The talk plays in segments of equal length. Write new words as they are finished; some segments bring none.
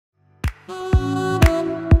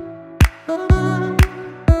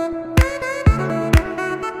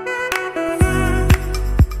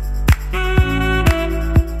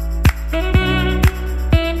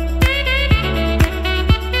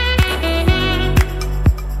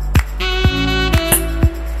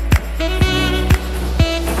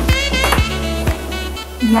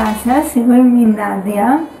Γεια σας, εγώ είμαι η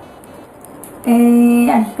Νάντια.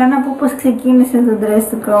 Αρχικά να πω πως ξεκίνησε το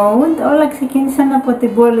Dress2Code. Όλα ξεκίνησαν από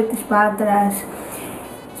την πόλη της Πάτρας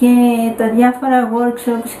και τα διάφορα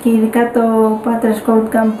workshops και ειδικά το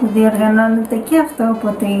Dress2Code Camp που διοργανώνεται και αυτό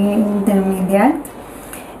από την InterMediaKT.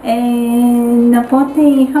 Να πω ότι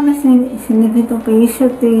είχαμε συνειδητοποιήσει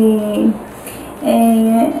ότι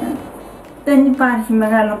δεν υπάρχει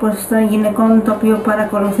μεγάλο ποσοστό γυναικών το οποίο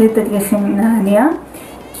παρακολουθεί τέτοια σεμινάρια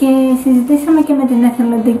και συζητήσαμε και με την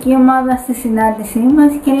εθελοντική ομάδα στη συνάντησή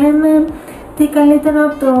μας και λέμε τι καλύτερο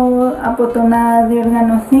από το να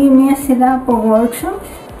διοργανωθεί μια σειρά από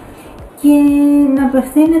workshops και να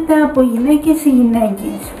απευθύνεται από γυναίκες σε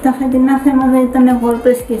γυναίκες. Τα φετινά θέματα ήταν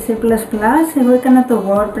WordPress και C++, εγώ έκανα το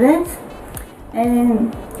WordPress.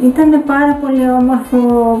 Ήταν πάρα πολύ όμορφο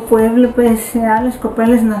που έβλεπες άλλες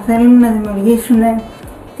κοπέλες να θέλουν να δημιουργήσουν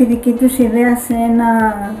τη δική τους ιδέα σε ένα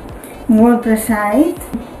WordPress site.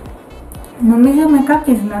 Νομίζω με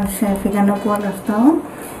κάποιες μέρες έφυγαν από όλο αυτό.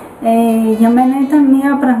 Για μένα ήταν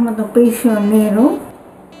μια πραγματοποίηση ονείρου.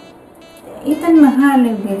 Ήταν μεγάλη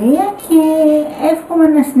εμπειρία και εύχομαι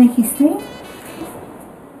να συνεχιστεί,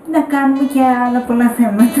 να κάνουμε και άλλα πολλά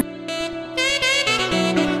θέματα.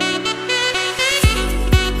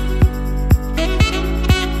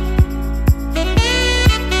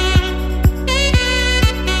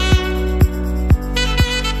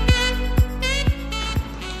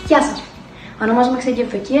 Γεια σας! Ονομάζομαι Maria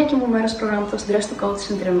Filippousi και ήμουν μέρος του προγράμματος Dress2Code της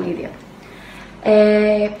InterMediaKT.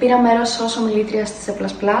 Πήρα μέρος ως ομιλήτρια στη C++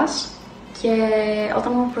 και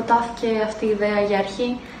όταν μου προτάθηκε αυτή η ιδέα για αρχή,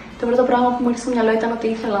 το πρώτο πράγμα που μου ήρθε στο μυαλό ήταν ότι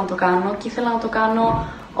ήθελα να το κάνω και ήθελα να το κάνω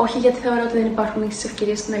όχι γιατί θεωρώ ότι δεν υπάρχουν ίσες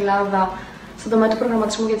ευκαιρίες στην Ελλάδα στον τομέα του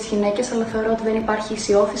προγραμματισμού για τις γυναίκες, αλλά θεωρώ ότι δεν υπάρχει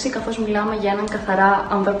ίση όθηση καθώς μιλάμε για έναν καθαρά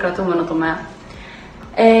ανδροκρατούμενο τομέα.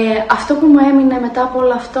 Αυτό που μου έμεινε μετά από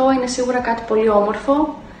όλο αυτό είναι σίγουρα κάτι πολύ όμορφο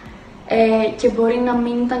και μπορεί να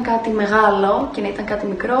μην ήταν κάτι μεγάλο και να ήταν κάτι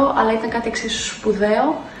μικρό, αλλά ήταν κάτι εξίσου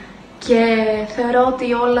σπουδαίο και θεωρώ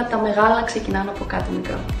ότι όλα τα μεγάλα ξεκινάνε από κάτι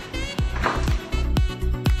μικρό.